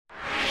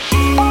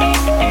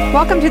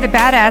Welcome to the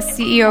Badass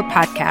CEO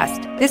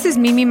podcast. This is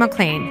Mimi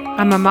McLean.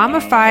 I'm a mom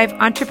of 5,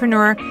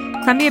 entrepreneur,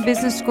 Columbia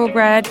Business School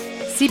grad,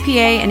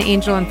 CPA, and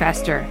angel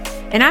investor.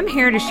 And I'm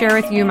here to share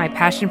with you my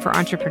passion for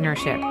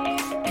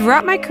entrepreneurship.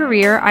 Throughout my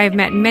career, I have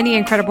met many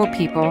incredible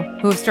people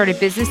who have started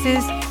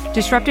businesses,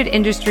 disrupted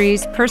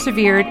industries,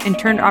 persevered, and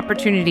turned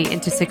opportunity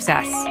into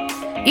success.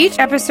 Each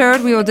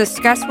episode, we will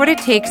discuss what it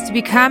takes to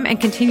become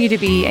and continue to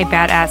be a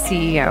badass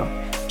CEO,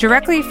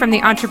 directly from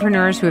the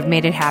entrepreneurs who have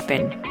made it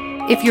happen.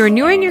 If you're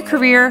new in your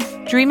career,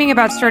 dreaming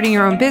about starting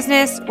your own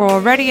business, or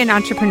already an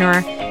entrepreneur,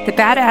 the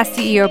Badass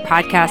CEO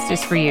podcast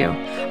is for you.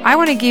 I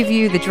want to give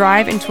you the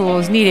drive and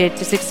tools needed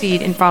to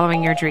succeed in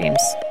following your dreams.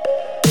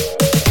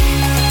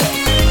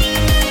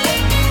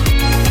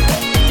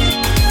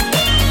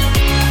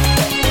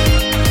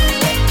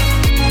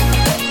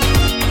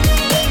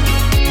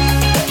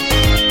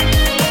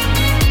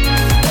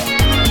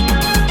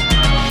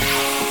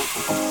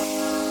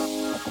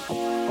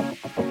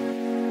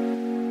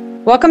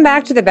 Welcome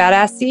back to the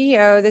Badass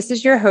CEO. This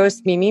is your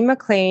host, Mimi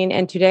McLean,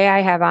 and today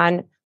I have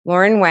on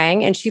Lauren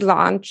Wang, and she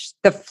launched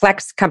the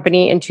Flex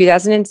company in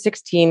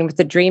 2016 with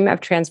the dream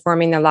of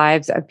transforming the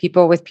lives of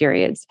people with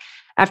periods.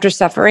 After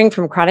suffering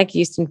from chronic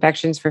yeast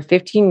infections for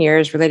 15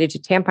 years related to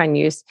tampon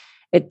use,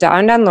 it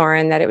dawned on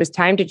Lauren that it was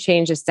time to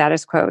change the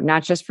status quo,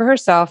 not just for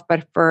herself,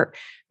 but for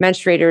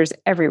menstruators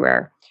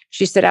everywhere.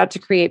 She set out to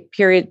create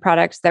period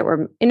products that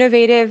were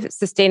innovative,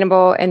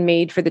 sustainable, and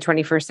made for the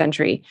 21st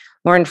century.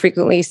 Lauren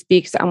frequently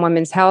speaks on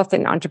women's health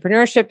and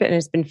entrepreneurship and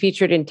has been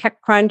featured in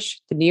TechCrunch,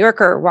 The New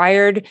Yorker,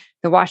 Wired,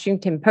 The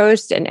Washington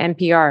Post, and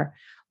NPR.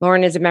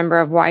 Lauren is a member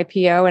of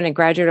YPO and a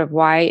graduate of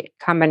Y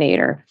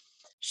Combinator.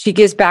 She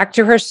gives back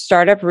to her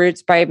startup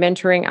roots by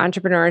mentoring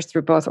entrepreneurs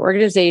through both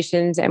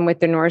organizations and with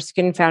the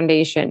Norskin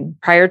Foundation.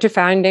 Prior to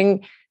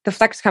founding the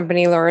Flex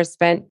company, Laura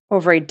spent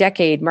over a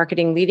decade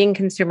marketing leading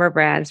consumer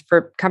brands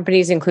for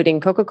companies including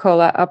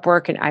Coca-Cola,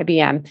 Upwork, and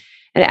IBM,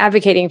 and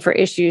advocating for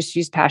issues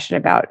she's passionate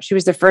about. She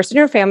was the first in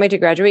her family to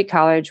graduate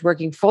college,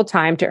 working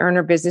full-time to earn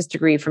her business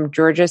degree from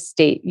Georgia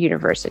State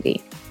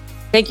University.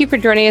 Thank you for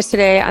joining us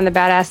today on The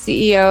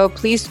Badass CEO.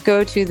 Please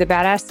go to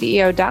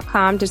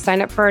thebadassceo.com to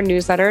sign up for our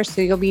newsletter so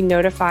you'll be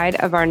notified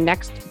of our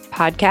next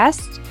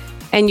podcast.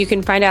 And you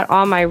can find out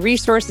all my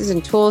resources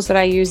and tools that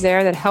I use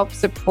there that help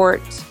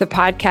support the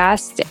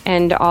podcast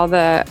and all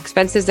the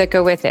expenses that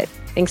go with it.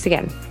 Thanks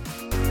again.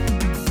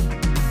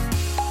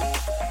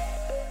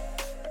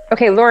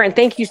 Okay, Lauren,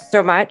 thank you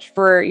so much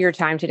for your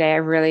time today. I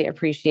really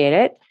appreciate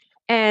it.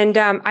 And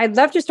I'd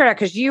love to start out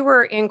because you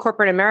were in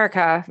corporate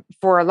America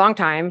for a long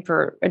time,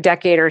 for a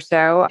decade or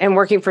so, and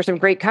working for some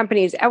great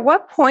companies. At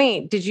what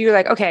point did you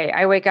okay,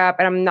 I wake up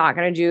and I'm not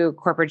going to do a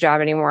corporate job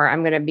anymore.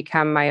 I'm going to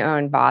become my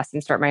own boss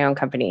and start my own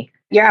company?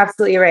 You're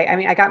absolutely right. I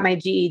mean, I got my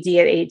GED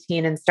at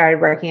 18 and started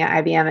working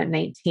at IBM at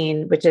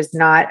 19, which is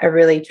not a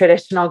really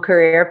traditional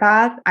career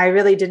path. I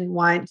really didn't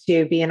want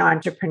to be an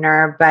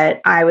entrepreneur,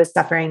 but I was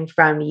suffering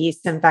from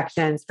yeast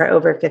infections for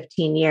over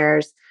 15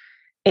 years.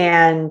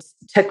 And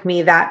took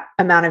me that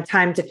amount of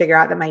time to figure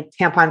out that my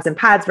tampons and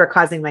pads were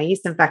causing my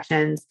yeast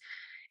infections.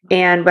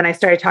 And when I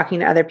started talking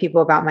to other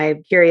people about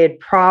my period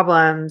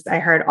problems, I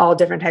heard all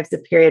different types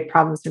of period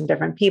problems from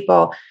different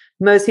people.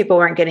 Most people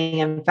weren't getting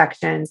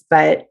infections,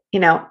 but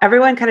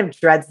everyone kind of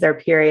dreads their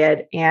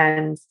period.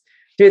 And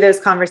through those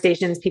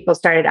conversations, people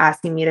started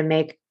asking me to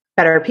make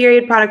better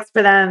period products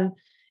for them.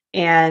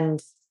 And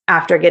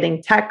after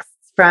getting texts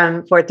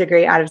from fourth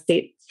degree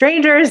out-of-state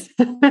strangers,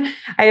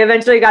 I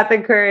eventually got the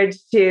courage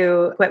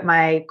to quit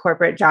my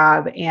corporate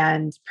job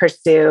and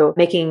pursue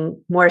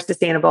making more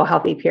sustainable,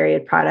 healthy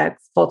period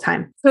products full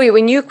time. So wait,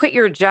 when you quit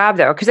your job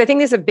though, because I think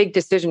this is a big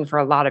decision for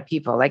a lot of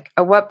people,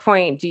 at what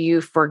point do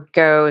you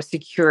forgo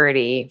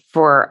security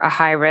for a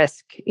high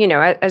risk?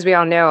 As we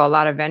all know, a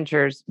lot of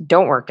ventures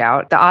don't work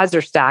out. The odds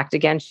are stacked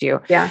against you.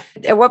 Yeah.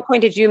 At what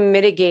point did you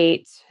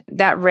mitigate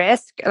that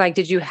risk?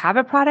 Did you have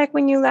a product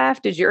when you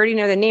left? Did you already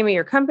know the name of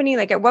your company?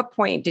 At what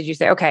point did you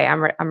say, okay,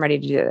 I'm ready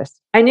to do this?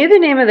 I knew the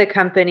name of the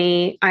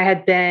company. I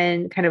had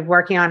been kind of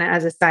working on it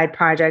as a side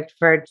project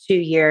for 2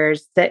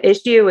 years. The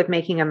issue with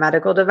making a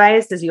medical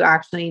device is you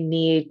actually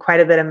need quite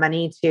a bit of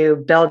money to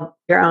build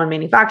your own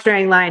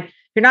manufacturing line.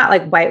 You're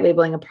not white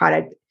labeling a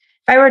product. If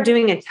I were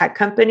doing a tech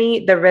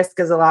company, the risk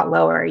is a lot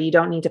lower. You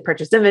don't need to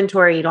purchase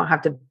inventory. You don't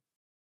have to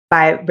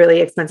buy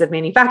really expensive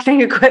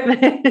manufacturing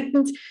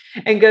equipment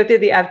and go through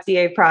the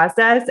FDA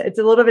process. It's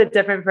a little bit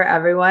different for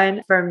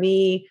everyone. For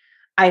me,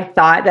 I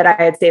thought that I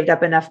had saved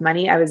up enough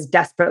money. I was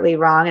desperately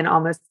wrong and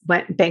almost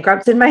went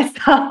bankrupted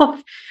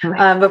myself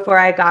before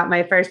I got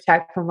my first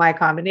check from Y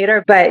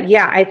Combinator. But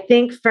yeah, I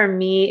think for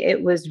me,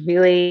 it was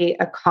really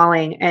a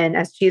calling. And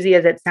as cheesy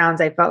as it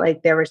sounds, I felt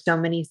like there were so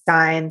many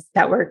signs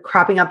that were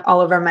cropping up all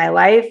over my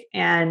life.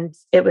 And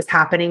it was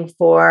happening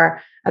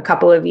for a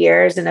couple of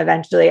years. And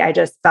eventually I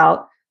just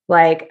felt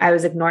like I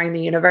was ignoring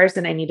the universe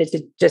and I needed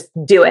to just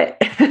do it.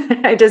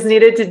 I just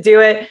needed to do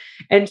it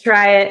and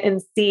try it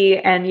and see.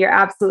 And you're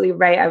absolutely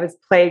right. I was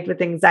plagued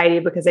with anxiety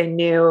because I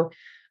knew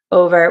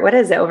over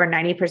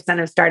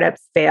 90% of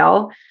startups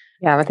fail.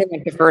 Yeah, I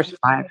think the first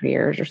 5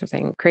 years or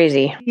something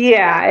crazy.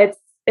 Yeah,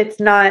 it's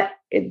not,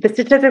 the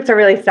statistics are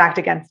really stacked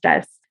against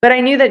us. But I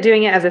knew that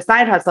doing it as a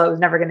side hustle, it was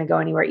never going to go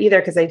anywhere either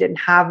because I didn't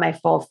have my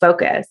full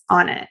focus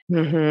on it.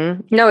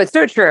 Mm-hmm. No, it's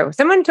so true.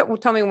 Someone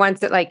told me once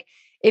that like,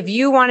 if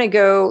you want to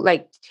go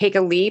like take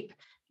a leap,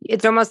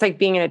 it's almost like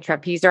being a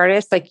trapeze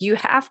artist. Like you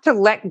have to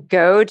let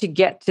go to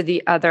get to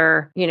the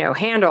other,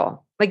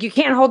 handle. Like you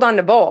can't hold on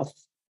to both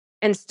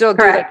and still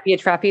do like be a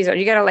trapeze artist.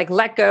 You got to like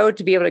let go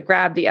to be able to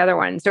grab the other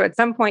one. So at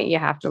some point you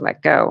have to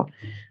let go,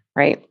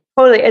 right?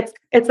 Totally.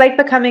 It's like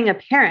becoming a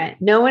parent.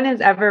 No one is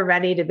ever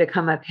ready to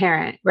become a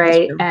parent,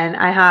 right? And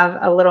I have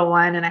a little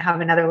one and I have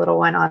another little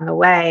one on the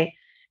way.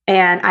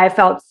 And I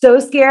felt so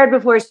scared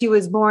before she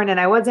was born and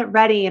I wasn't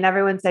ready. And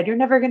everyone said, you're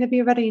never going to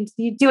be ready until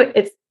you do it.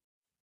 It's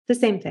the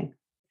same thing.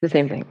 The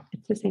same thing.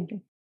 It's the same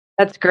thing.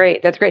 That's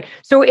great. That's great.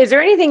 So is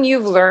there anything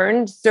you've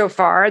learned so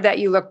far that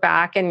you look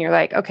back and you're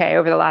like, okay,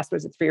 over the last,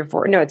 was it 3 or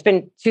 4? No, it's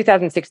been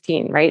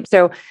 2016, right?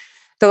 So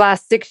the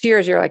last 6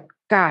 years, you're like,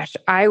 gosh,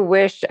 I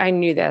wish I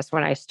knew this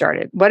when I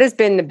started. What has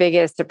been the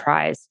biggest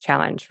surprise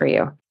challenge for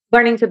you?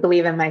 Learning to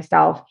believe in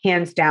myself,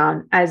 hands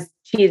down. As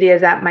cheesy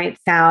as that might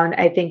sound,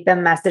 I think the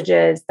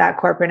messages that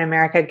corporate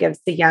America gives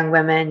to young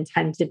women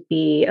tend to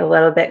be a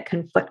little bit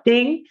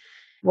conflicting.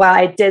 While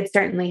I did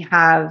certainly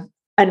have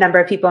a number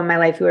of people in my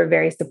life who were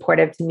very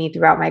supportive to me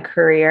throughout my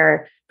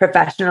career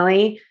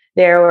professionally,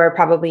 there were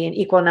probably an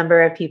equal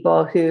number of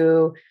people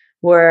who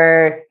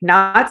were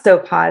not so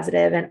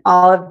positive, and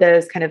all of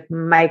those kind of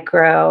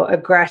micro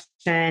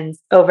aggressions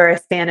over a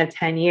span of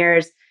 10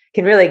 years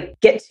can really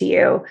get to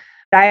you.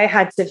 I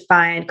had to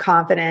find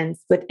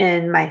confidence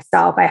within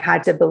myself. I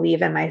had to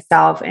believe in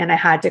myself, and I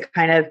had to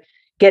kind of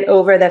get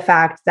over the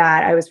fact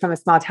that I was from a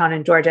small town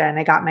in Georgia and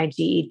I got my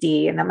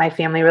GED, and that my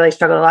family really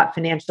struggled a lot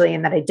financially,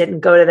 and that I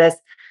didn't go to this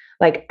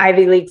like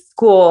Ivy League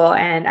school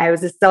and I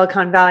was a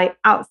Silicon Valley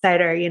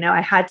outsider.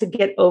 I had to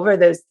get over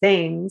those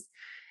things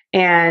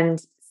and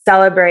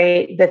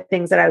celebrate the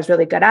things that I was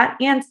really good at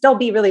and still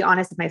be really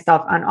honest with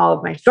myself on all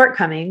of my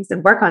shortcomings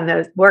and work on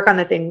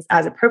the things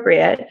as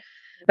appropriate.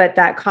 But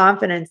that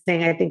confidence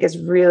thing, I think, is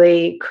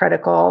really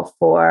critical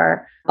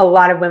for a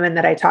lot of women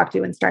that I talk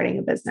to in starting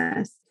a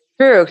business.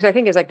 True. Because I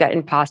think it's like that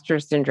imposter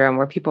syndrome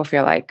where people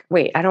feel like,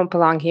 wait, I don't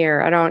belong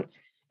here.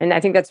 And I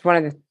think that's one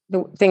of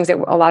the things that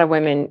a lot of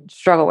women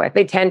struggle with.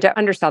 They tend to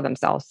undersell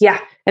themselves. Yeah.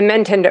 And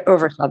men tend to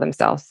oversell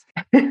themselves.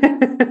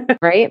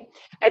 Right.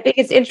 I think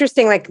it's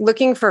interesting, like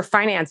looking for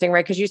financing,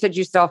 right? Because you said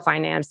you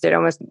self-financed it,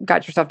 almost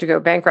got yourself to go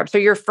bankrupt. So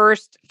your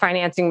first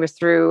financing was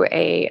through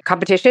a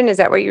competition. Is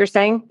that what you're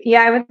saying?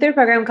 Yeah, I went through a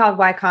program called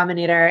Y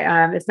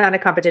Combinator. It's not a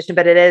competition,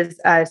 but it is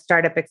a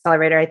startup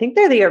accelerator. I think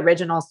they're the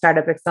original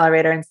startup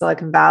accelerator in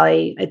Silicon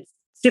Valley. It's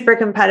super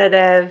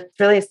competitive. It's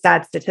really a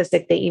sad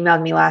statistic. They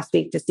emailed me last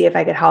week to see if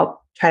I could help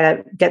try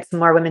to get some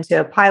more women to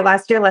apply.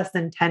 Last year, less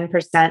than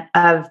 10%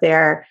 of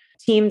their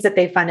teams that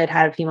they funded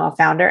had a female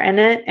founder in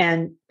it.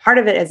 And part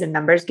of it is a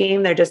numbers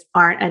game. There just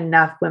aren't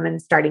enough women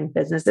starting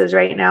businesses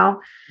right now.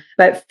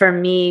 But for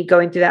me,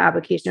 going through the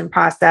application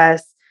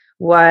process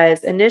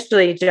was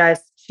initially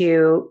just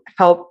to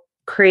help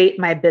create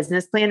my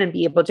business plan and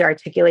be able to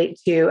articulate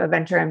to a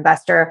venture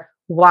investor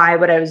why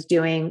what I was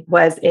doing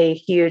was a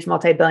huge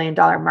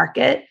multi-billion-dollar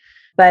market.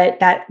 But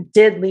that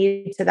did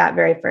lead to that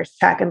very first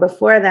check. And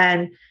before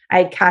then,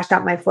 I cashed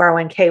out my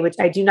 401k, which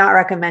I do not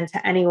recommend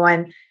to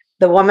anyone.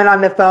 The woman on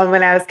the phone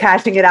when I was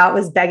cashing it out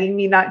was begging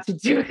me not to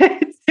do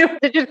it.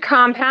 It just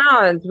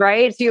compounds,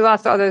 right? So you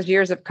lost all those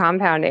years of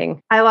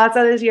compounding. I lost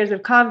all those years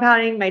of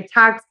compounding. My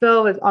tax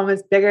bill was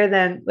almost bigger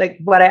than like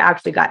what I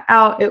actually got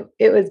out.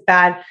 It was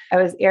bad.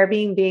 I was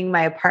Airbnb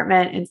my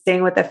apartment and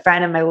staying with a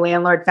friend, and my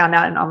landlord found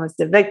out and almost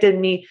evicted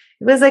me.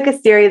 It was like a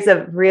series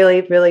of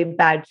really, really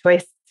bad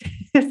choices.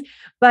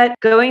 But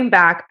going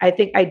back, I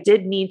think I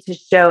did need to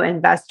show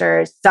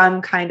investors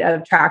some kind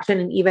of traction.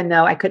 And even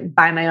though I couldn't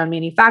buy my own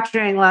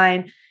manufacturing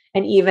line,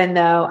 and even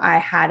though I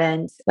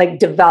hadn't like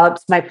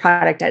developed my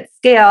product at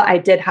scale, I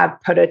did have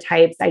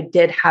prototypes. I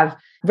did have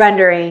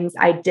renderings.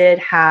 I did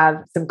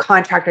have some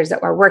contractors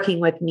that were working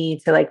with me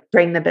to like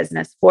bring the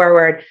business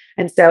forward.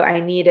 And so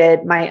I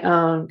needed my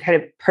own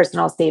kind of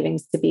personal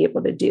savings to be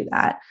able to do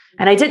that.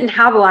 And I didn't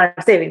have a lot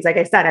of savings. Like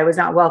I said, I was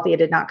not wealthy. I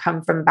did not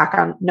come from a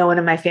background. No one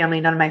in my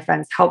family, none of my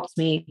friends helped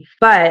me.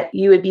 But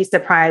you would be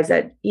surprised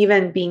that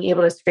even being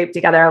able to scrape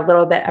together a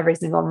little bit every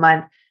single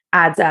month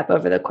adds up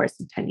over the course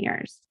of 10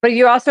 years. But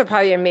you're also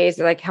probably amazed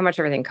at like how much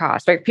everything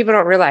costs. Like people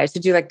don't realize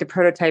to do like the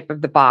prototype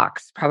of the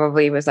box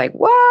probably was like,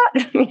 what?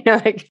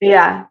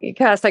 Yeah, it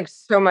costs like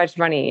so much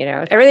money,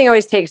 everything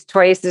always takes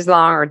twice as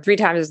long or 3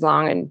 times as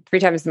long and 3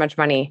 times as much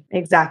money.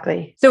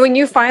 Exactly. So when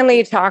you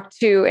finally talk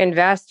to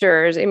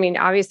investors, I mean,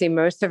 obviously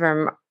most of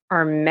them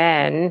are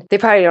men. They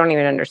probably don't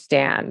even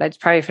understand. That's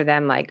probably for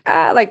them like,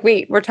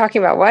 wait, we're talking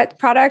about what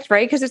product,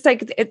 right? Because it's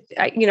like,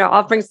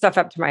 I'll bring stuff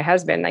up to my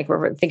husband, like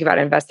we're thinking about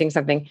investing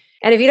something.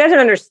 And if he doesn't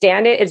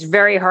understand it, it's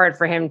very hard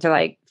for him to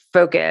like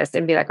focus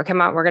and be like, okay, come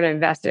on, we're going to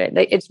invest in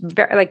it. It's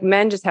very like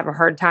men just have a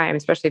hard time,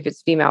 especially if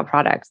it's female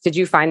products. Did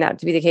you find that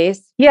to be the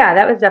case? Yeah,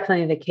 that was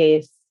definitely the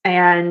case.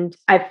 And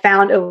I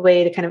found a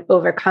way to kind of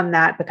overcome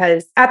that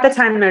because at the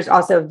time, there's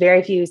also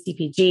very few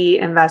CPG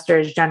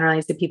investors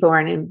generally. So people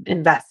weren't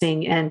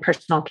investing in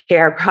personal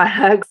care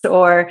products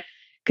or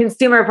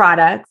consumer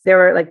products. There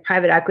were like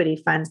private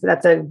equity funds, but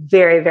that's a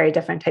very, very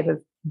different type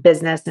of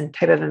business and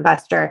type of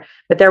investor.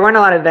 But there weren't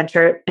a lot of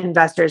venture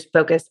investors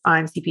focused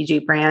on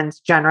CPG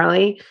brands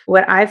generally.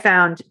 What I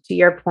found, to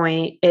your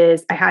point,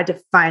 is I had to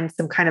find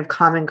some kind of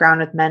common ground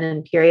with men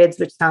in periods,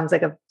 which sounds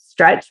like a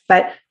stretch,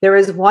 but there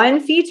was one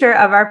feature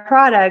of our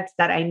product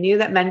that I knew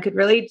that men could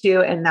relate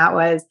to, and that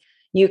was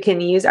you can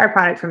use our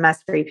product for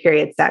mess-free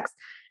period sex.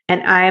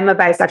 And I am a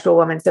bisexual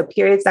woman, so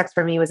period sex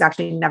for me was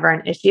actually never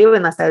an issue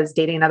unless I was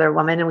dating another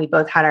woman and we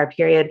both had our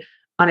period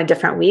on a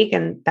different week,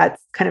 and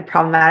that's kind of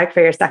problematic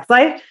for your sex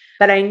life.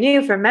 But I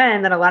knew for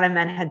men that a lot of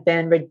men had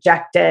been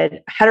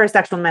rejected,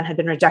 heterosexual men had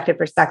been rejected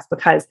for sex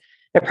because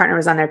their partner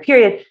was on their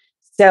period.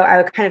 So I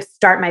would kind of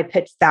start my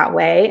pitch that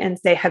way and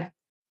say,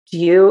 do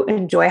you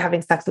enjoy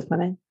having sex with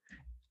women?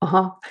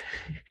 Uh-huh.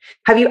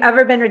 Have you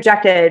ever been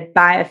rejected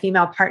by a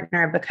female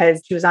partner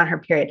because she was on her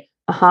period?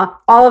 Uh-huh.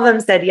 All of them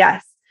said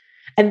yes.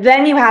 And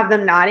then you have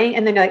them nodding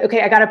and then you're like,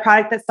 okay, I got a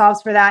product that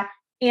solves for that.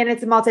 And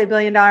it's a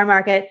multi-billion-dollar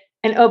market.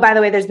 And oh, by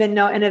the way, there's been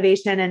no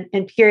innovation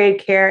in period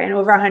care in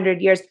over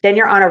 100 years. Then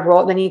you're on a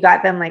roll. Then you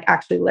got them like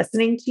actually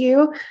listening to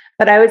you.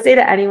 But I would say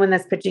to anyone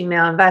that's pitching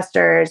male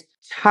investors,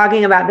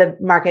 talking about the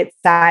market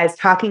size,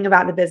 talking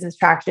about the business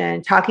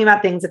traction, talking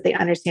about things that they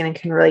understand and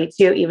can relate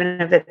to,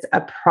 even if it's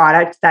a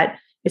product that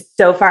is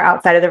so far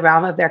outside of the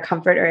realm of their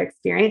comfort or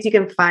experience, you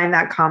can find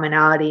that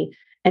commonality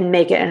and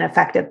make it an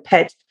effective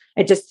pitch.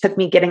 It just took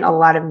me getting a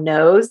lot of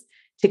no's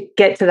to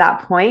get to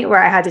that point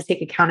where I had to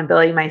take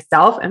accountability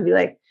myself and be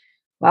like,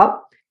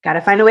 well, got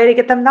to find a way to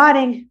get them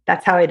nodding.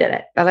 That's how I did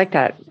it. I like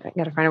that. I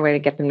got to find a way to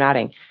get them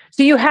nodding.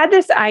 So you had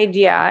this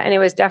idea and it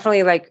was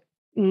definitely like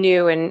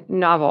new and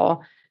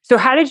novel. So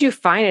how did you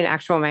find an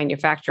actual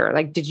manufacturer?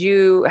 Like, did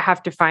you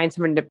have to find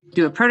someone to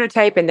do a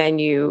prototype and then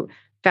you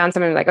found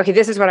someone like, okay,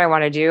 this is what I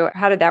want to do?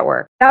 How did that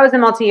work? That was a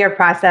multi-year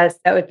process.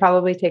 That would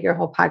probably take your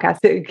whole podcast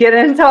to get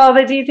into all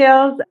the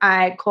details.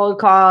 I cold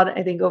called,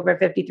 I think, over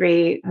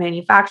 53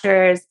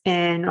 manufacturers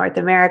in North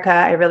America.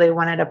 I really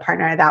wanted a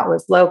partner that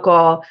was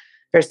local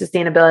for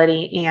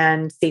sustainability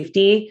and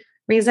safety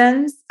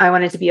reasons. I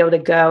wanted to be able to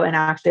go and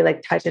actually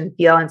like touch and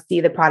feel and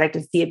see the product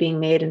and see it being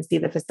made and see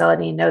the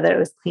facility and know that it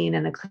was clean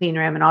in a clean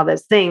room and all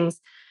those things.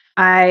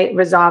 I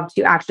resolved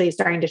to actually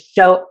starting to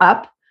show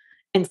up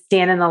and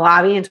stand in the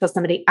lobby until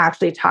somebody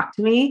actually talked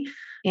to me.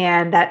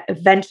 And that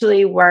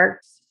eventually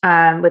worked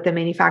with the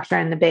manufacturer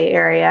in the Bay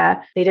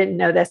Area. They didn't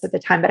know this at the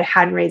time, but I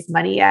hadn't raised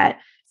money yet.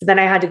 So then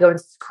I had to go and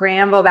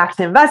scramble back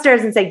to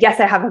investors and say,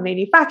 yes, I have a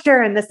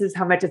manufacturer and this is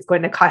how much it's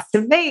going to cost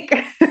to make.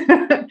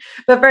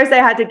 But first I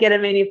had to get a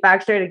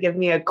manufacturer to give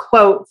me a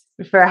quote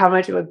for how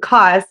much it would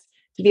cost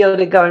to be able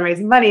to go and raise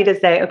money to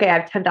say, okay, I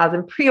have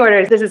 10,000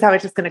 pre-orders. This is how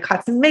much it's going to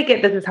cost to make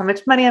it. This is how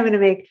much money I'm going to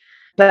make.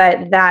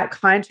 But that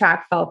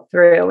contract fell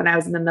through when I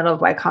was in the middle of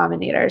Y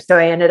Combinator. So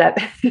I ended up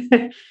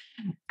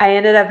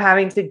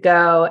having to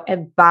go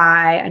and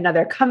buy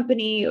another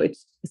company, which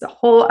is a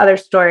whole other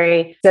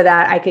story, so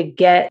that I could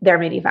get their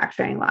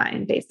manufacturing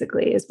line,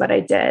 basically, is what I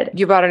did.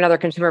 You bought another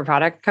consumer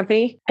product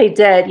company? I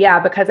did, yeah,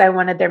 because I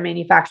wanted their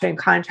manufacturing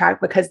contract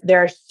because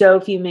there are so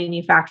few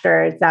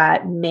manufacturers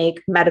that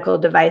make medical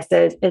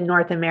devices in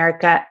North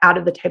America out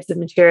of the types of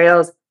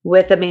materials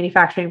with the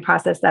manufacturing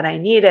process that I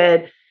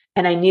needed.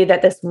 And I knew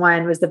that this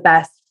one was the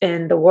best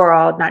in the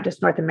world, not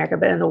just North America,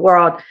 but in the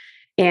world.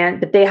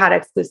 But they had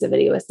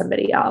exclusivity with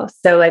somebody else.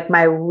 So like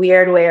my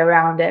weird way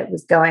around it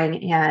was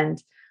going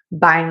and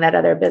buying that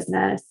other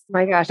business.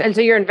 My gosh. And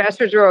so your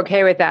investors were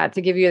okay with that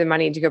to give you the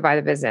money to go buy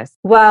the business?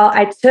 Well,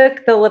 I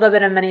took the little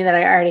bit of money that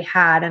I already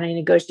had and I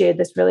negotiated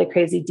this really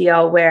crazy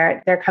deal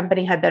where their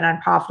company had been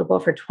unprofitable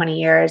for 20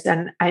 years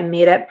and I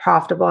made it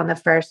profitable in the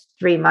first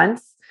 3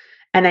 months.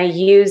 And I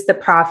used the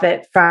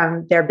profit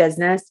from their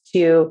business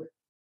to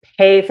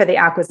pay for the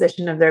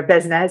acquisition of their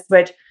business,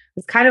 which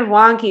was kind of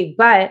wonky,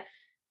 but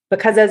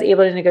because I was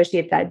able to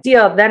negotiate that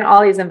deal, then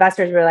all these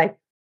investors were like,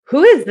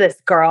 who is this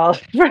girl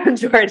from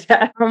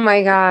Georgia? Oh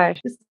my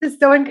gosh. This is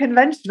so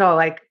unconventional.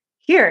 Like,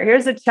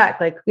 here's a check.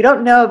 Like, we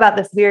don't know about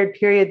this weird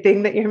period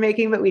thing that you're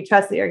making, but we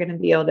trust that you're going to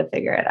be able to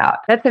figure it out.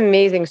 That's an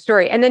amazing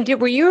story. And then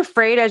were you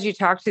afraid as you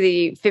talked to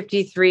the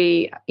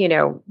 53,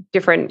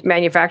 different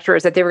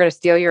manufacturers that they were going to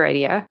steal your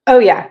idea? Oh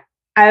yeah.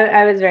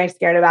 I was very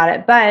scared about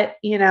it, but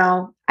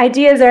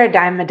ideas are a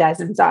dime a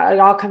dozen. So it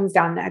all comes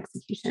down to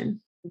execution.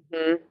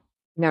 Mm-hmm.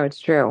 No, it's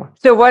true.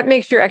 So what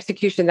makes your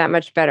execution that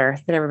much better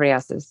than everybody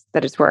else's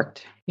that it's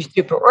worked? You're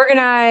super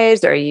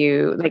organized? Are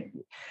you like,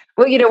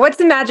 what's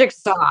the magic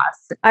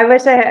sauce? I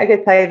wish I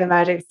could tell you the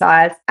magic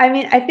sauce. I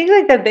mean, I think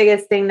like the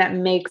biggest thing that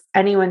makes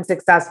anyone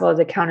successful is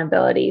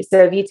accountability.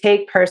 So if you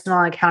take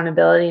personal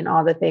accountability and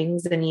all the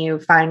things and you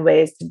find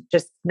ways to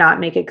just not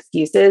make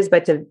excuses,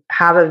 but to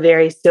have a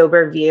very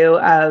sober view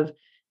of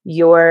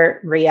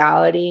your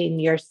reality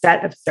and your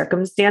set of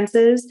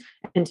circumstances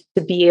and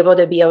to be able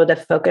to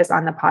focus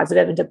on the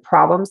positive and to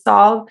problem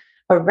solve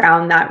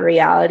around that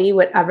reality,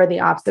 whatever the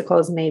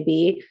obstacles may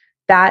be,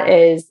 that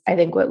is, I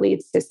think, what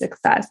leads to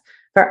success.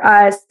 For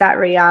us, that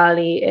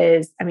reality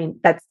is,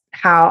 that's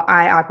how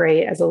I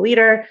operate as a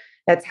leader.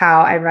 That's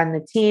how I run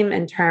the team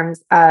in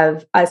terms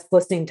of us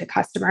listening to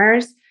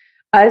customers,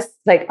 us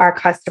like our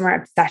customer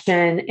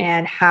obsession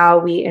and how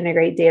we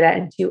integrate data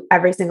into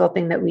every single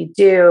thing that we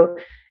do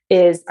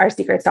is our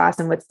secret sauce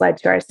and what's led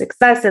to our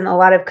success. And a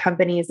lot of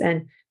companies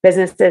and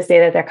businesses say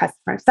that they're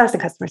customer obsessed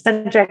and customer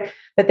centric,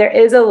 but there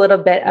is a little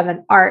bit of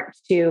an art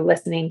to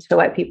listening to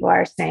what people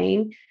are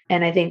saying.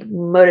 And I think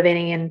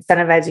motivating and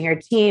incentivizing your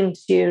team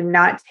to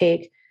not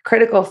take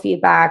critical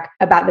feedback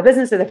about the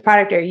business or the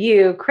product or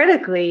you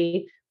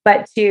critically,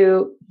 but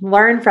to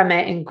learn from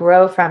it and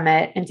grow from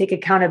it and take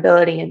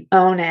accountability and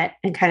own it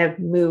and kind of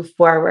move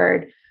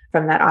forward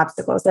from that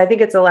obstacle. So I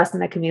think it's a lesson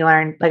that can be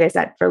learned, like I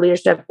said, for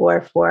leadership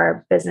or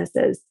for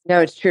businesses.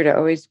 No, it's true to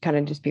always kind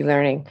of just be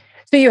learning.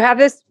 So you have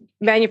this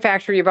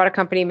manufacturer, you bought a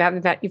company, now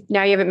you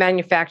have it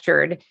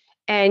manufactured,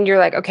 and you're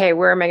like, okay,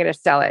 where am I going to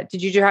sell it?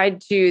 Did you try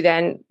to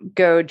then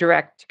go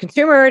direct to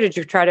consumer? Did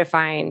you try to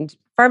find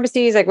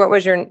pharmacies? Like, what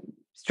was your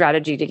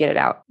strategy to get it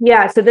out?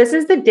 Yeah. So this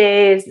is the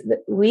days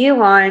that we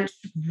launched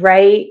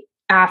right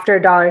after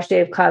Dollar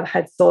Shave Club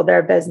had sold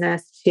their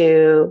business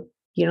to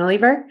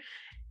Unilever,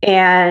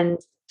 and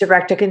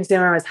direct to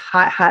consumer was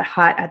hot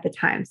at the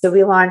time. So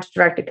we launched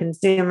direct to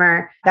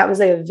consumer. That was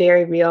like a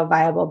very real,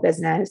 viable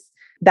business.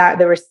 That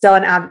there was still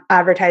an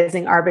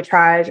advertising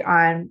arbitrage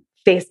on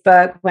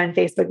Facebook when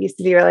Facebook used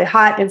to be really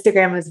hot.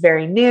 Instagram was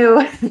very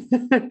new.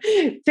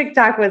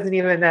 TikTok wasn't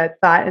even a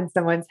thought in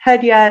someone's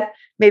head yet.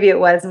 Maybe it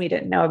was, and we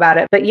didn't know about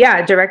it. But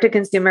yeah, direct to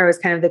consumer was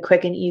kind of the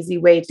quick and easy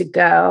way to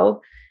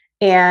go.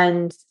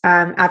 And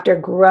after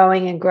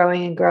growing,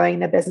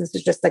 the business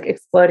was just like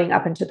exploding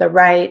up and to the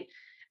right.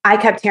 I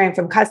kept hearing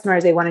from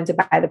customers they wanted to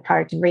buy the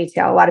product in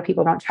retail. A lot of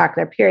people don't track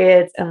their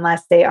periods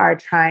unless they are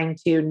trying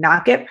to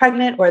not get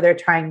pregnant or they're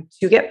trying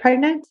to get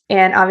pregnant.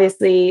 And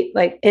obviously,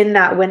 like in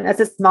that, when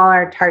that's a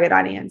smaller target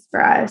audience for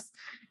us.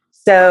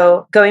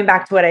 So going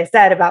back to what I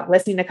said about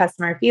listening to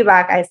customer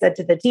feedback, I said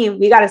to the team,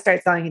 we got to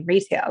start selling in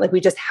retail. Like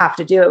we just have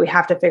to do it. We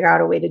have to figure out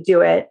a way to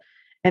do it.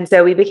 And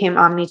so we became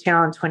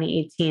omnichannel in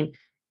 2018.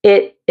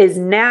 It is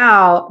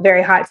now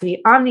very hot to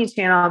be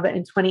omnichannel, but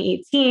in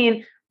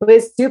 2018, it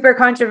was super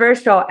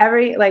controversial.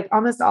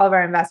 Almost all of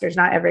our investors,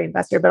 not every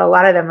investor, but a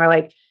lot of them were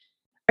like,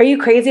 are you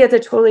crazy? It's a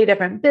totally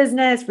different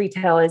business.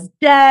 Retail is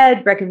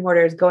dead. Brick and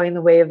mortar is going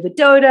the way of the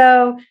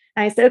dodo.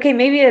 And I said, okay,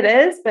 maybe it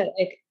is, but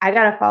like, I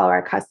got to follow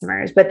our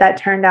customers. But that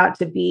turned out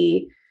to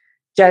be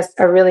just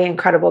a really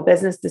incredible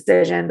business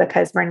decision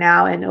because we're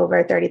now in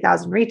over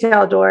 30,000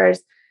 retail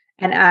doors.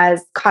 And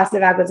as cost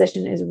of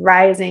acquisition is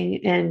rising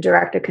in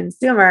direct to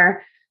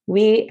consumer,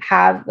 we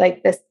have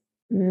like this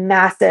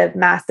massive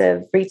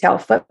retail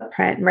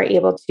footprint, and we're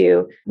able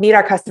to meet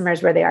our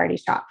customers where they already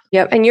shop.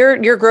 Yep. And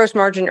your gross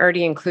margin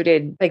already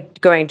included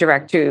like going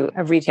direct to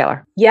a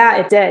retailer. Yeah,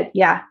 it did.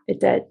 Yeah, it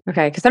did.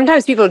 Okay. Because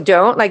sometimes people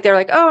don't like, they're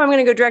like, oh, I'm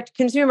going to go direct to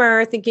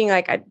consumer thinking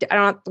like, I don't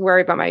have to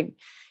worry about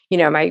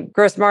my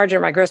gross margin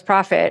or my gross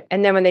profit.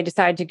 And then when they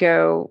decide to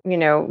go,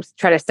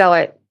 try to sell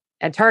it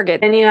at Target.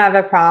 And you have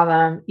a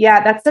problem.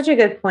 Yeah, that's such a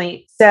good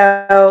point.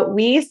 So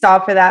we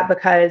solve for that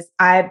because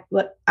and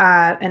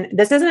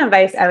this isn't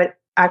advice I would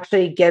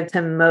actually give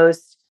to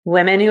most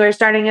women who are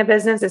starting a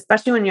business,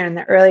 especially when you're in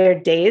the earlier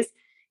days,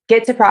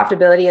 get to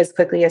profitability as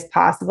quickly as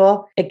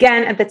possible.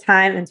 Again, at the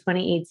time in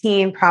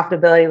 2018,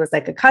 profitability was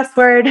like a cuss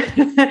word.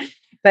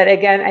 But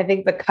again, I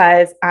think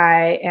because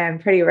I am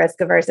pretty risk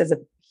averse as a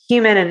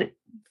human and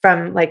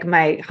from like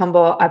my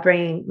humble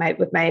upbringing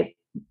with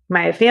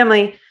my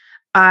family,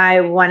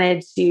 I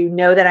wanted to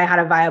know that I had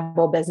a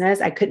viable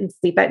business. I couldn't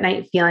sleep at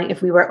night feeling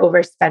if we were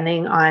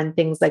overspending on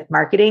things like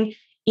marketing.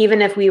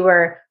 Even if we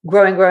were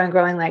growing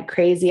like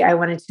crazy, I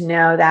wanted to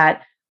know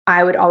that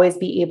I would always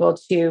be able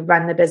to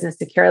run the business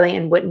securely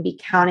and wouldn't be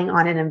counting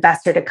on an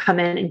investor to come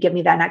in and give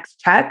me that next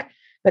check.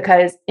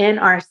 Because in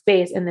our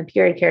space, in the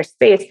period care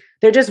space,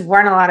 there just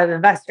weren't a lot of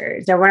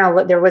investors. There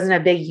wasn't a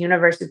big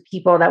universe of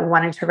people that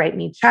wanted to write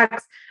me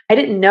checks. I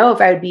didn't know if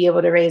I would be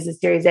able to raise a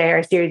Series A or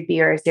a Series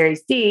B or a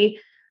Series C.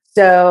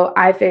 So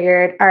I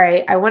figured, all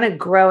right, I want to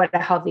grow at a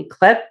healthy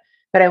clip,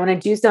 but I want to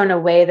do so in a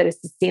way that is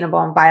sustainable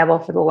and viable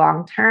for the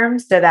long term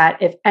so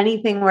that if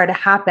anything were to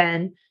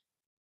happen,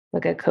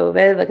 look at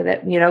COVID, look at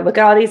that, look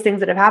at all these things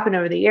that have happened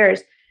over the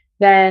years,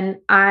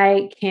 then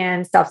I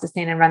can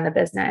self-sustain and run the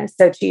business.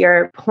 So to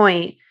your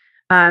point,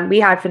 we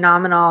had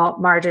phenomenal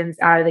margins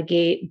out of the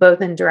gate,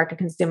 both in direct to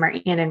consumer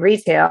and in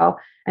retail.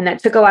 And that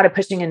took a lot of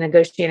pushing and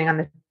negotiating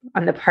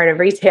on the part of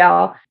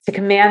retail to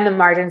command the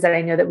margins that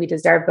I know that we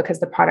deserve because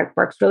the product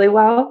works really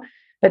well.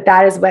 But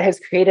that is what has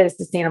created a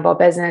sustainable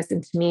business.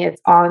 And to me,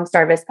 it's all in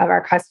service of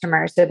our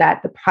customers so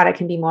that the product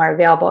can be more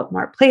available at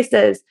more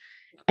places.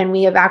 And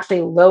we have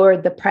actually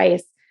lowered the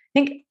price, I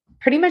think,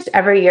 pretty much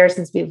every year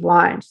since we've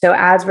launched. So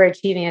as we're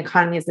achieving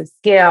economies of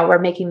scale, we're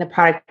making the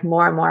product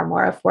more and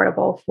more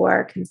affordable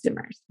for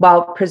consumers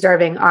while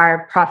preserving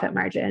our profit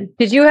margin.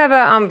 Did you have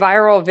a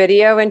viral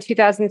video in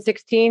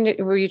 2016?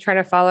 Were you trying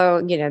to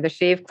follow, the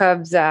Shave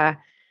Club's? Because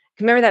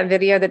Remember that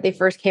video that they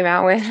first came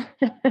out with?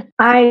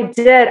 I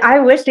did. I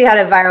wish we had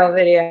a viral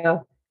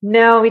video.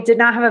 No, we did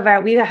not have a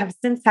viral. We have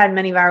since had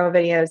many viral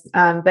videos,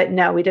 but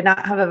no, we did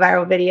not have a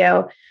viral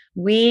video.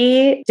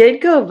 We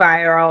did go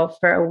viral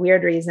for a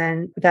weird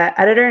reason. The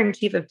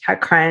editor-in-chief of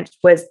TechCrunch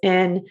was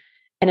in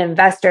an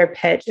investor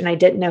pitch, and I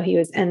didn't know he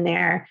was in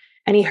there.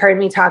 And he heard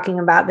me talking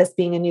about this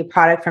being a new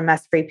product for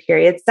mess-free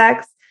period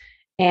sex.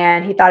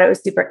 And he thought it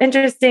was super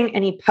interesting.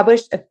 And he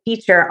published a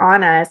feature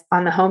on us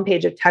on the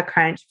homepage of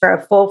TechCrunch for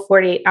a full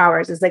 48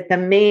 hours. It's like the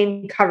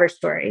main cover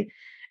story.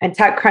 And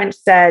TechCrunch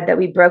said that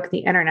we broke the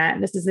internet.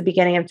 And this is the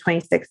beginning of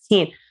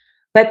 2016.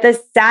 But the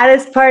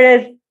saddest part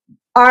is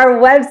our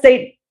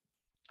website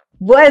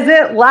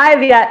wasn't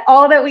live yet.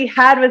 All that we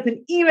had was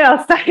an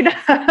email sign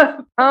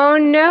up. Oh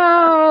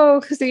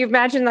no. So you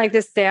imagine like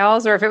the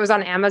sales, or if it was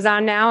on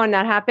Amazon now and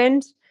that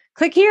happened,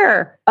 click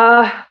here.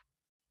 It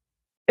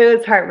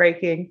was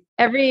heartbreaking.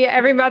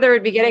 Every mother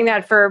would be getting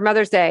that for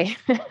Mother's Day.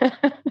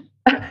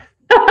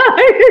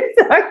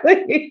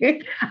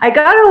 Exactly. I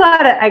got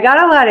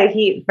a lot of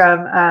heat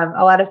from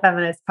a lot of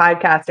feminist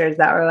podcasters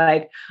that were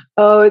like,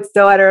 "Oh, it's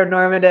so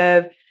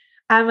heteronormative."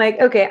 I'm like,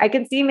 okay, I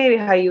can see maybe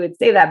how you would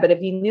say that, but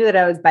if you knew that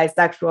I was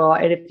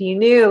bisexual, and if you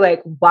knew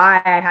like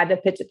why I had to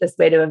pitch it this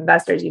way to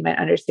investors, you might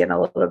understand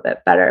a little bit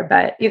better.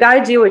 But you got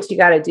to do what you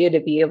got to do to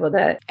be able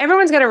to.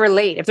 Everyone's got to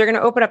relate. If they're going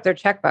to open up their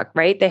checkbook,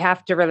 right? They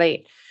have to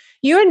relate.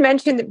 You had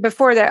mentioned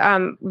before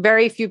that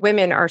very few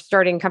women are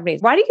starting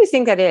companies. Why do you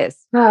think that is?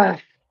 I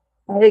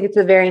think it's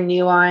a very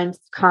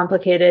nuanced,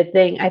 complicated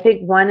thing. I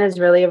think one is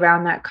really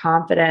around that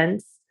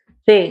confidence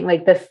thing,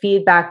 like the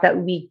feedback that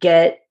we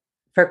get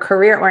for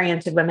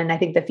career-oriented women. I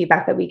think the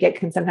feedback that we get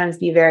can sometimes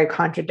be very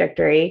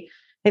contradictory.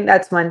 I think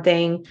that's one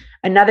thing.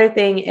 Another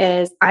thing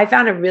is I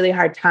found a really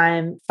hard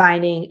time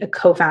finding a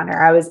co-founder.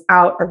 I was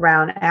out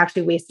around. I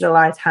actually wasted a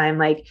lot of time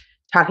like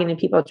talking to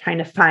people trying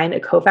to find a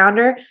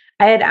co-founder.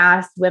 I had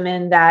asked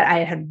women that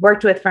I had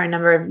worked with for a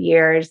number of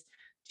years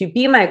to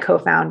be my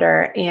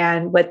co-founder.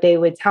 And what they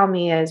would tell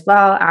me is,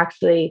 well,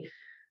 actually,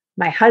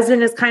 my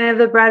husband is kind of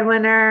the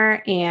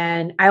breadwinner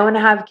and I want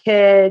to have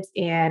kids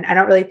and I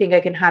don't really think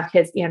I can have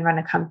kids and run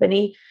a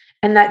company.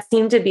 And that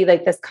seemed to be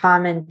like this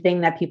common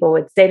thing that people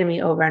would say to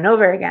me over and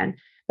over again.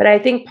 But I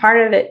think part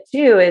of it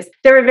too is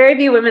there were very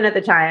few women at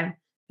the time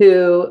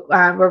who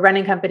were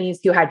running companies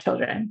who had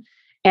children.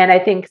 And I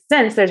think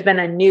since there's been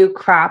a new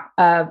crop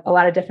of a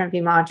lot of different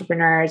female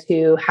entrepreneurs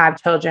who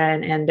have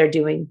children and they're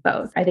doing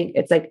both. I think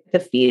it's like the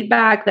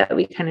feedback that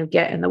we kind of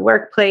get in the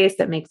workplace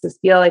that makes us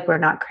feel like we're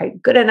not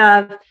quite good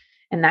enough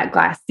and that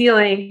glass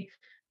ceiling,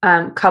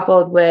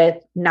 coupled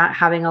with not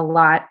having a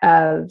lot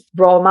of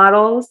role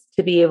models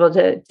to be able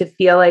to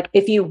feel like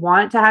if you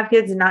want to have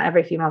kids, not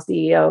every female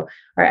CEO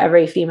or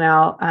every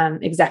female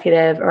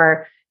executive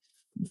or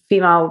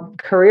female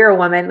career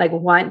woman like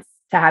wants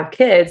to have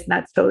kids, and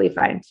that's totally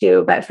fine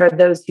too. But for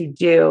those who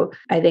do,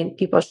 I think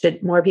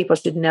more people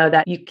should know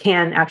that you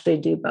can actually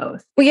do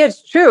both. Well, yeah,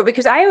 it's true.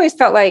 Because I always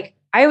felt like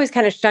I always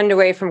kind of shunned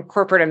away from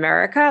corporate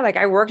America. Like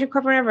I worked in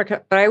corporate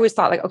America, but I always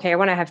thought like, okay, I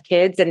want to have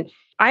kids. And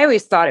I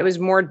always thought it was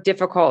more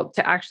difficult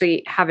to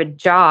actually have a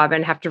job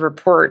and have to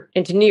report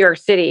into New York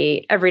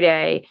City every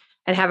day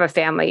and have a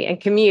family and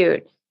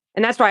commute.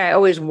 And that's why I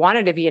always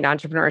wanted to be an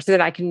entrepreneur so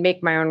that I can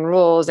make my own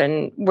rules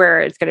and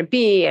where it's going to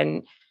be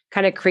and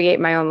kind of create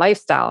my own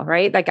lifestyle,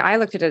 right? Like I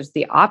looked at it as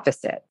the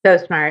opposite. So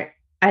smart.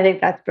 I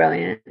think that's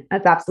brilliant.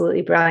 That's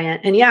absolutely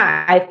brilliant. And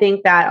yeah, I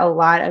think that a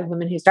lot of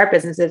women who start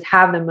businesses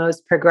have the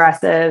most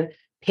progressive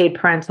paid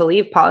parental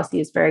leave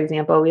policies. For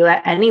example, we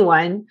let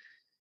anyone,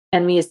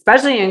 and we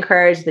especially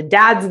encourage the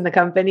dads in the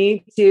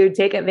company to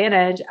take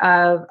advantage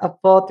of a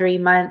full 3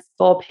 months,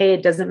 full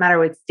paid, doesn't matter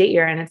what state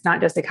you're in. It's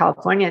not just a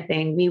California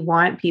thing. We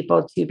want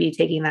people to be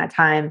taking that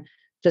time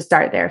to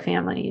start their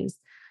families.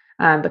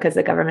 Because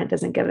the government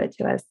doesn't give it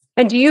to us.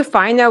 And do you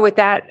find though with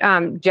that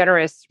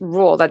generous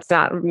rule that's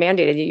not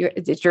mandated,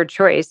 it's your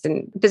choice,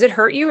 and does it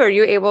hurt you? Are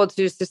you able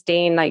to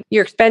sustain like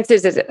your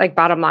expenses? Is it like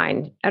bottom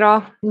line at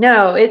all?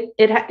 No,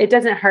 it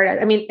doesn't hurt us.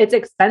 I mean, it's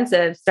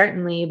expensive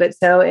certainly, but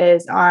so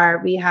is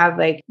we have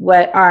like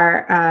what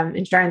our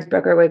insurance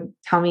broker would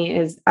tell me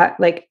is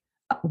like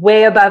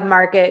way above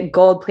market,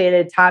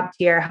 gold-plated,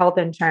 top-tier health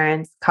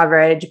insurance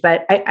coverage.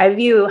 But I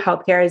view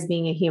healthcare as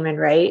being a human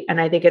right. And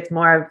I think it's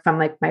more from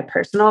like my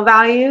personal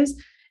values.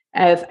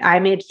 If I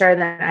made sure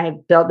that I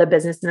built the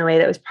business in a way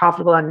that was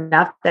profitable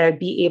enough that I'd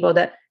be able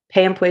to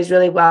pay employees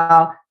really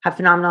well, have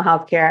phenomenal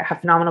healthcare,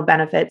 have phenomenal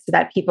benefits so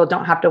that people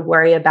don't have to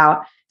worry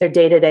about their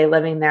day-to-day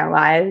living their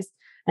lives.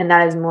 And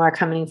that is more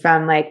coming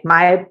from like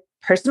my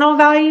personal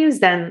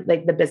values than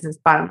like the business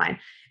bottom line.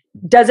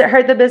 Does it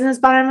hurt the business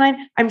bottom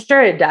line? I'm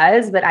sure it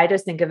does, but I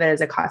just think of it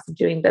as a cost of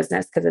doing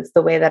business because it's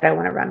the way that I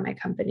want to run my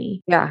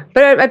company. Yeah.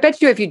 But I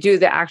bet you if you do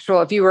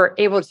if you were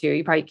able to,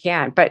 you probably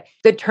can't. But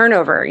the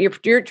turnover,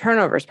 your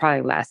turnover is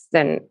probably less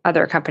than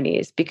other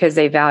companies because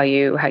they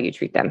value how you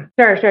treat them.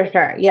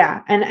 Sure.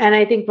 Yeah. And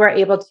I think we're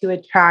able to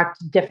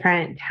attract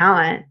different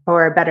talent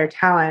or better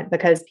talent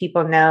because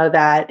people know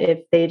that if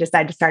they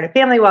decide to start a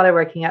family while they're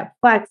working at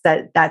Flex,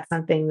 that's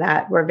something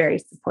that we're very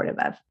supportive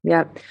of.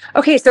 Yeah.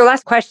 Okay. So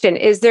last question,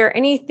 is there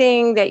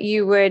anything that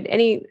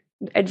any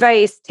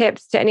advice,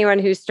 tips to anyone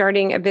who's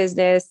starting a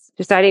business,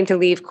 deciding to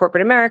leave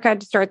corporate America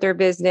to start their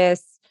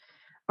business,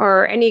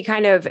 or any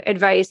kind of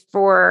advice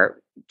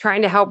for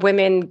trying to help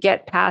women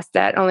get past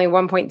that only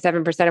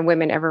 1.7% of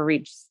women ever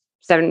reach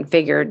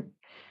seven-figure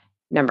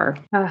number?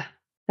 That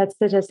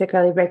statistic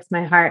really breaks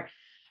my heart.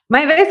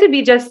 My advice would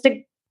be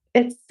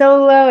it's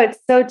so low. It's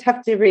so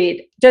tough to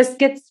read. Just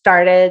get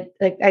started.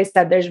 Like I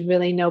said, there's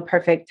really no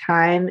perfect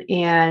time.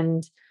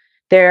 And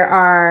there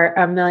are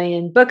a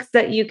million books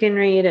that you can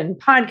read and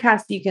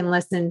podcasts you can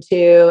listen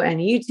to and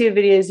YouTube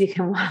videos you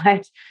can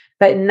watch,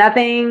 but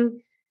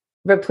nothing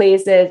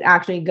replaces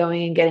actually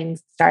going and getting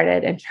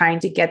started and trying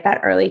to get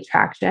that early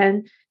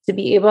traction to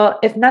be able,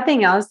 if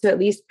nothing else, to at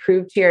least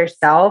prove to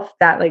yourself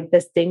that like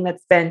this thing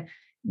that's been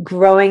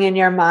growing in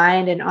your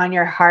mind and on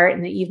your heart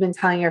and that you've been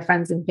telling your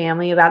friends and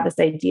family about this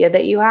idea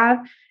that you have,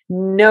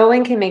 no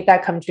one can make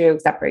that come true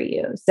except for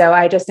you. So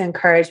I just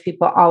encourage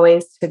people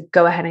always to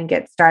go ahead and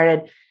get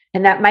started.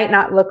 And that might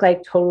not look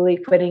like totally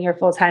quitting your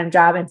full-time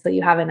job until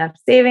you have enough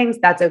savings.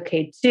 That's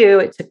okay too.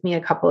 It took me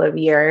a couple of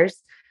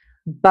years,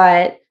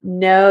 but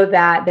know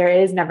that there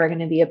is never going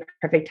to be a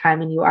perfect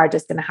time and you are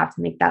just going to have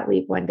to make that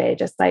leap one day,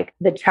 just like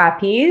the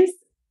trapeze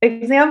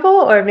example,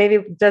 or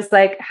maybe just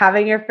like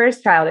having your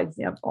first child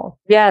example.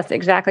 Yes,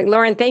 exactly.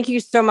 Lauren, thank you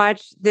so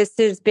much. This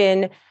has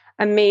been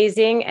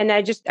amazing. And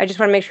I just want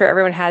to make sure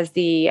everyone has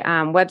the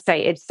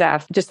website. It's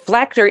just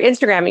Flex, or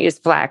Instagram is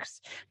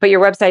Flex, but your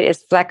website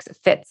is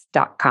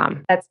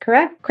flexfits.com. That's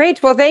correct.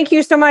 Great. Well, thank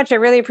you so much. I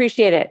really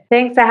appreciate it.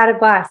 Thanks. I had a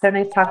blast. So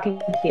nice talking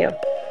to you.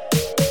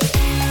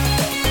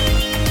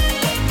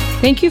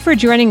 Thank you for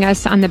joining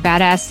us on The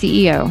Badass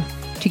CEO.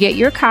 To get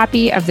your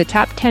copy of the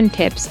top 10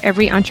 tips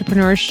every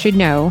entrepreneur should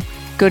know,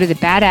 go to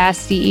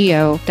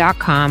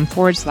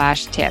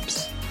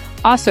thebadassceo.com/tips.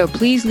 Also,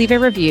 please leave a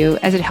review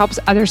as it helps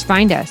others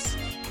find us.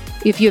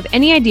 If you have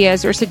any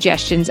ideas or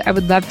suggestions, I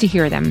would love to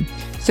hear them.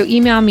 So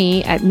email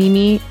me at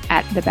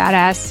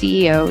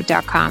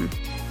mimi@thebadassceo.com.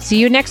 See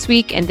you next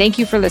week, and thank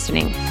you for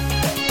listening.